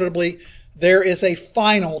inevitably, there is a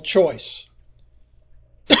final choice.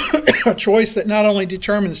 A choice that not only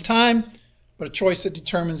determines time, but a choice that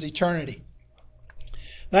determines eternity.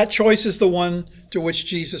 That choice is the one to which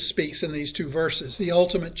Jesus speaks in these two verses, the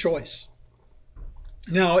ultimate choice.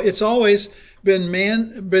 Now, it's always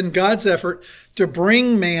been God's effort to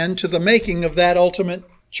bring man to the making of that ultimate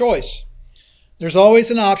choice. There's always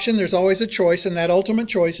an option, there's always a choice, and that ultimate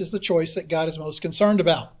choice is the choice that God is most concerned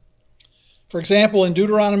about. For example, in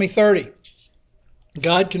Deuteronomy 30,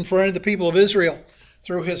 God confronted the people of Israel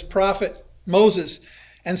through his prophet Moses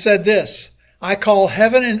and said this, I call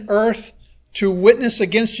heaven and earth to witness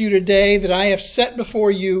against you today that I have set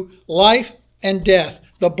before you life and death,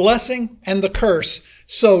 the blessing and the curse.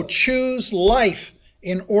 So choose life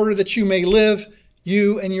in order that you may live,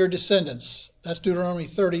 you and your descendants. That's Deuteronomy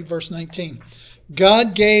 30, verse 19.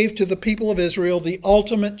 God gave to the people of Israel the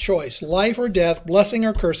ultimate choice, life or death, blessing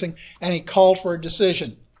or cursing, and he called for a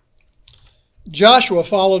decision. Joshua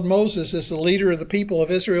followed Moses as the leader of the people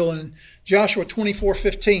of Israel in Joshua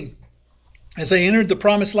 24:15. As they entered the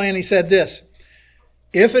promised land, he said this,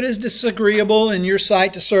 if it is disagreeable in your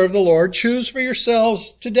sight to serve the Lord, choose for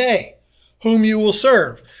yourselves today whom you will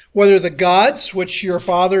serve, whether the gods which your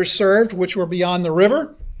fathers served, which were beyond the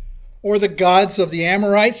river, or the gods of the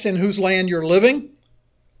Amorites in whose land you're living.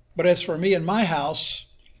 But as for me and my house,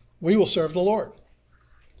 we will serve the Lord.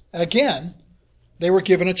 Again, they were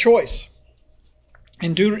given a choice.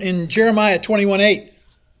 In Jeremiah 21:8,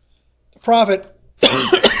 the prophet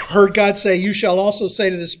heard God say, you shall also say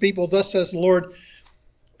to this people, thus says the Lord,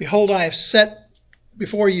 behold, I have set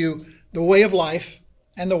before you the way of life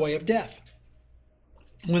and the way of death.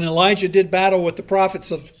 When Elijah did battle with the prophets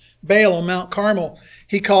of Baal on Mount Carmel,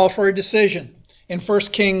 he called for a decision. In 1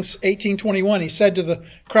 Kings 18:21, he said to the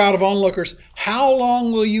crowd of onlookers, how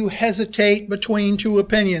long will you hesitate between two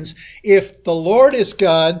opinions? If the Lord is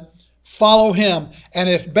God, follow him, and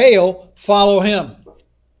if Baal, follow him.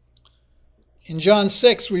 In John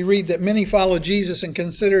 6, we read that many followed Jesus and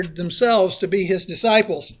considered themselves to be his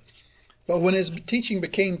disciples. But when his teaching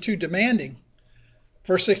became too demanding,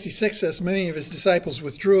 verse 66 says, many of his disciples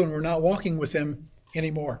withdrew and were not walking with him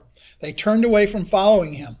anymore. They turned away from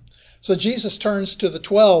following him. So Jesus turns to the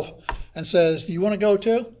 12 and says, do you want to go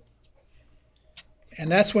too?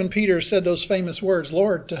 And that's when Peter said those famous words,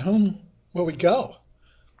 Lord, to whom will we go?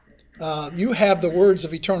 You have the words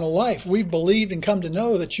of eternal life. We've believed and come to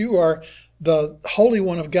know that you are the Holy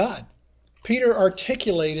One of God. Peter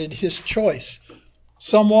articulated his choice.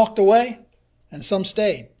 Some walked away and some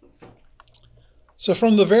stayed. So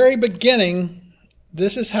from the very beginning,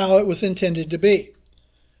 this is how it was intended to be.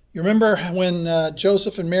 You remember when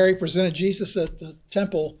Joseph and Mary presented Jesus at the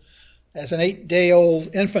temple as an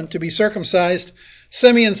 8-day-old infant to be circumcised,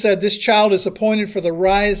 Simeon said, this child is appointed for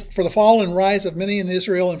the fall and rise of many in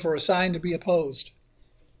Israel and for a sign to be opposed.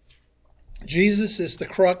 Jesus is the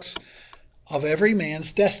crux of every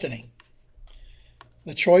man's destiny.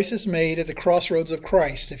 The choice is made at the crossroads of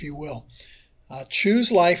Christ, if you will.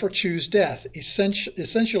 Choose life or choose death.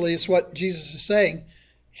 Essentially, it's what Jesus is saying.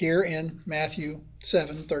 here in Matthew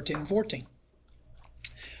 7, 13 and 14.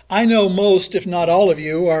 I know most, if not all of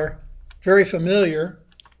you, are very familiar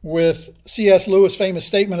with C.S. Lewis' famous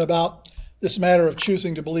statement about this matter of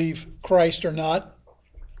choosing to believe Christ or not.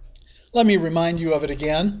 Let me remind you of it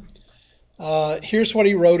again. Here's what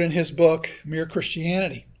he wrote in his book, Mere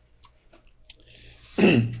Christianity.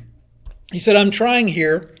 He said, I'm trying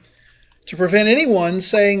here to prevent anyone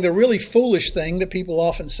saying the really foolish thing that people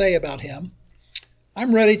often say about him.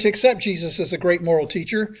 I'm ready to accept Jesus as a great moral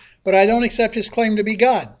teacher, but I don't accept his claim to be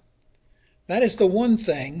God. That is the one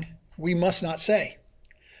thing we must not say.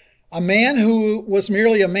 A man who was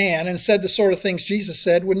merely a man and said the sort of things Jesus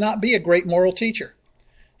said would not be a great moral teacher.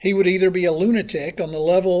 He would either be a lunatic on the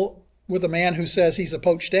level with a man who says he's a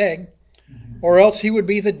poached egg, or else he would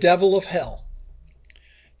be the devil of hell.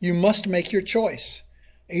 You must make your choice.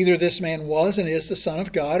 Either this man was and is the Son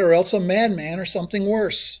of God, or else a madman or something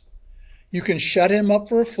worse. You can shut him up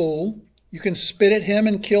for a fool, you can spit at him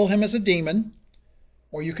and kill him as a demon,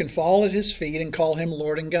 or you can fall at his feet and call him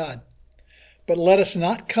Lord and God. But let us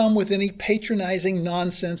not come with any patronizing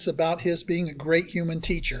nonsense about his being a great human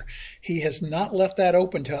teacher. He has not left that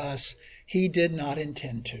open to us. He did not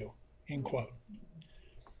intend to. End quote.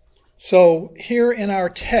 So here in our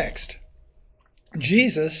text,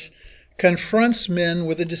 Jesus confronts men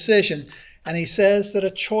with a decision, and he says that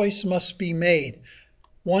a choice must be made.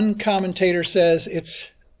 One commentator says it's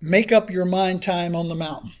make up your mind time on the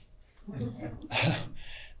mountain.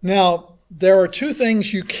 Now, there are two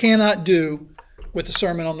things you cannot do with the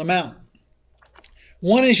Sermon on the Mount.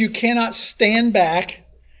 One is you cannot stand back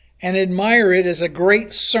and admire it as a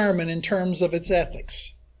great sermon in terms of its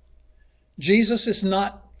ethics. Jesus is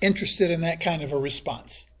not interested in that kind of a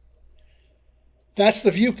response. That's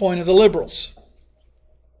the viewpoint of the liberals.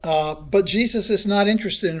 But Jesus is not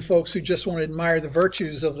interested in folks who just want to admire the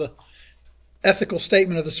virtues of the ethical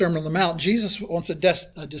statement of the Sermon on the Mount. Jesus wants a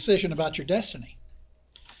decision about your destiny.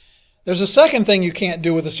 There's a second thing you can't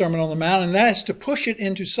do with the Sermon on the Mount, and that is to push it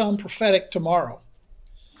into some prophetic tomorrow.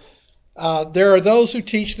 There are those who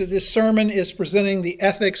teach that this sermon is presenting the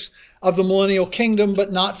ethics of the millennial kingdom,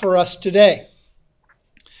 but not for us today.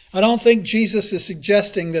 I don't think Jesus is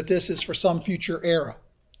suggesting that this is for some future era.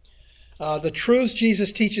 The truths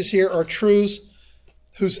Jesus teaches here are truths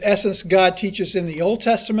whose essence God teaches in the Old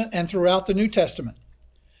Testament and throughout the New Testament.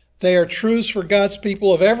 They are truths for God's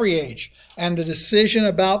people of every age, and the decision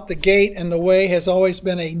about the gate and the way has always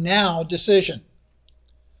been a now decision.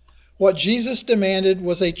 What Jesus demanded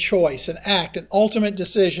was a choice, an act, an ultimate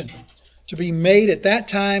decision to be made at that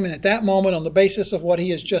time and at that moment on the basis of what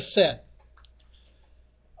he has just said.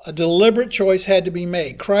 A deliberate choice had to be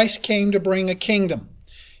made. Christ came to bring a kingdom.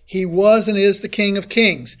 He was and is the King of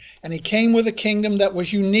Kings, and he came with a kingdom that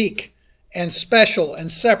was unique and special and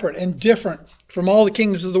separate and different from all the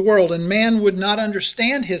kingdoms of the world, and man would not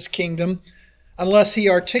understand his kingdom unless he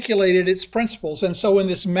articulated its principles. And so in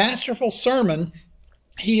this masterful sermon,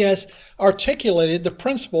 he has articulated the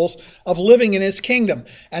principles of living in his kingdom.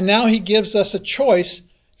 And now he gives us a choice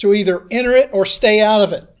to either enter it or stay out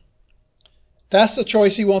of it. That's the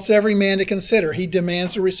choice he wants every man to consider. He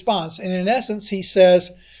demands a response. And in essence, he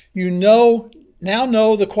says, you now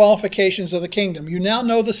know the qualifications of the kingdom. You now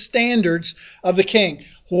know the standards of the king.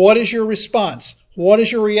 What is your response? What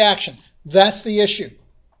is your reaction? That's the issue.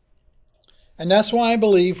 And that's why I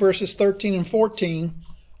believe verses 13 and 14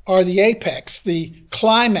 are the apex, the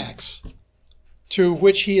climax to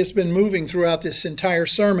which he has been moving throughout this entire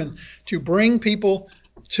sermon, to bring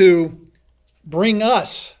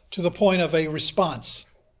us to the point of a response.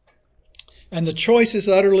 And the choice is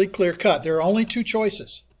utterly clear-cut. There are only two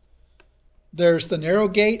choices. There's the narrow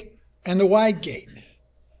gate and the wide gate.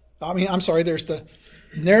 There's the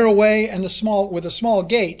narrow way and the small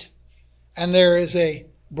gate, and there is a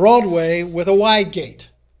broad way with a wide gate.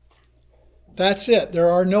 That's it.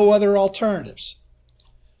 There are no other alternatives.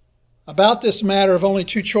 About this matter of only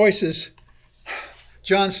two choices,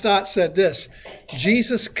 John Stott said this: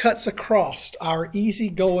 Jesus cuts across our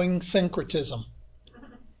easygoing syncretism.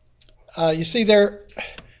 You see, there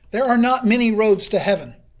are not many roads to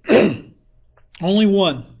heaven. Only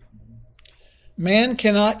one. Man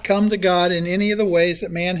cannot come to God in any of the ways that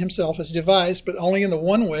man himself has devised, but only in the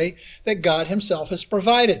one way that God himself has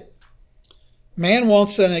provided. Man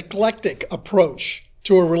wants an eclectic approach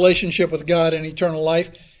to a relationship with God and eternal life,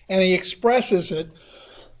 and he expresses it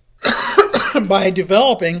by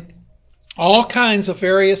developing all kinds of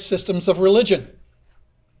various systems of religion.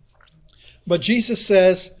 But Jesus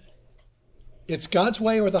says it's God's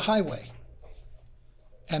way or the highway,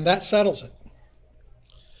 and that settles it.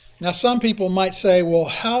 Now, some people might say, well,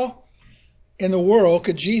 how in the world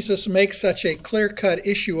could Jesus make such a clear-cut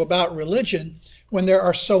issue about religion when there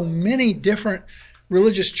are so many different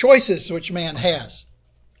religious choices which man has?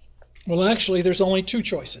 Well, actually, there's only two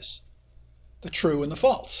choices: the true and the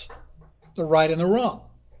false, the right and the wrong.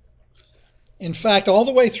 In fact, all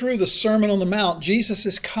the way through the Sermon on the Mount, Jesus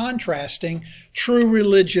is contrasting true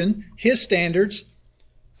religion, his standards,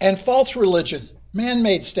 and false religion,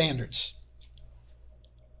 man-made standards.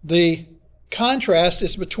 The contrast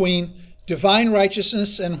is between divine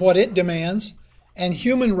righteousness and what it demands, and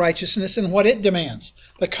human righteousness and what it demands.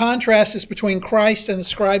 The contrast is between Christ and the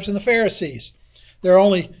scribes and the Pharisees. There are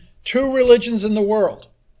only two religions in the world: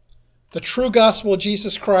 the true gospel of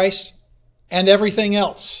Jesus Christ and everything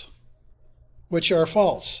else, which are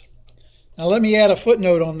false. Now let me add a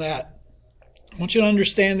footnote on that. I want you to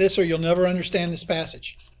understand this, or you'll never understand this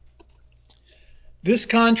passage. This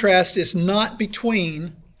contrast is not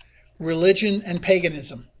between religion and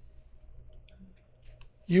paganism.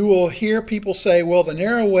 You will hear people say, well, the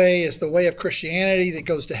narrow way is the way of Christianity that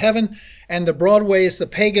goes to heaven, and the broad way is the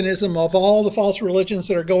paganism of all the false religions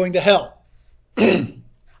that are going to hell.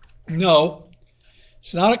 No,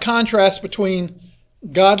 it's not a contrast between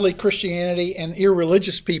godly Christianity and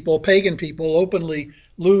irreligious people, pagan people, openly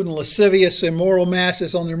lewd and lascivious, immoral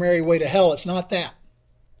masses on their merry way to hell. It's not that.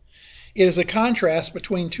 It is a contrast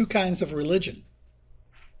between two kinds of religion,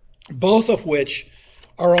 both of which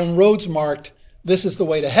are on roads marked, this is the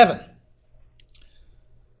way to heaven.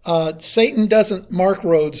 Satan doesn't mark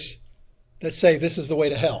roads that say this is the way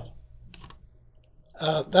to hell.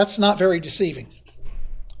 That's not very deceiving.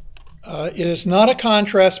 It is not a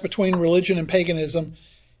contrast between religion and paganism.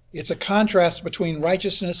 It's a contrast between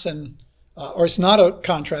righteousness or it's not a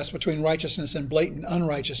contrast between righteousness and blatant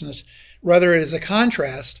unrighteousness. Rather, it is a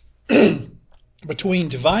contrast between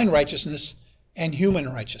divine righteousness and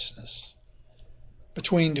human righteousness,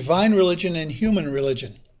 between divine religion and human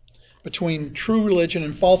religion, between true religion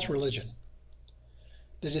and false religion.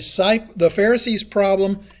 The Pharisees'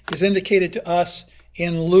 problem is indicated to us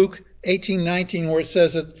in Luke 18:19, where it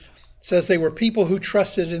says they were people who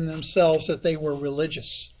trusted in themselves that they were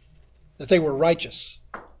religious, that they were righteous.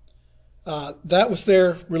 That was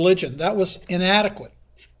their religion. That was inadequate.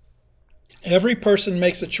 Every person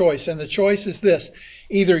makes a choice, and the choice is this: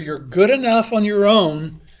 either you're good enough on your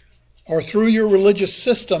own or through your religious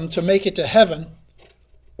system to make it to heaven,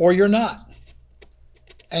 or you're not.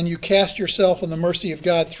 And you cast yourself on the mercy of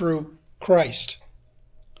God through Christ.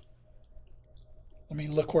 Let me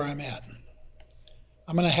look where I'm at.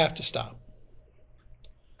 I'm going to have to stop.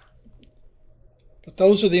 But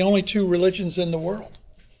those are the only two religions in the world.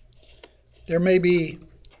 There may be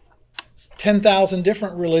 10,000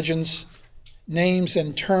 different religions, names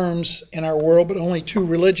and terms in our world, but only two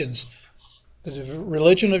religions. The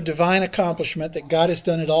religion of divine accomplishment, that God has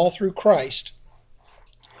done it all through Christ.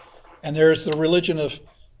 And there's the religion of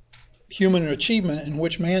human achievement, in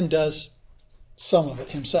which man does some of it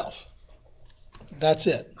himself. That's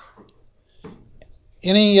it.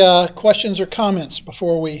 Any questions or comments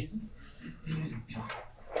before we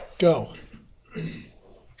go?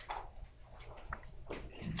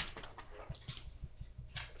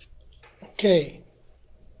 Okay.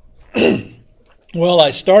 Well, I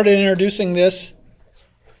started introducing this,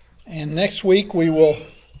 and next week we will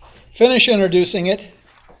finish introducing it,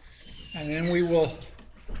 and then we will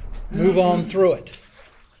move on through it.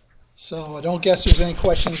 So I don't guess there's any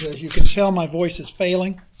questions. As you can tell, my voice is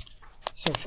failing. So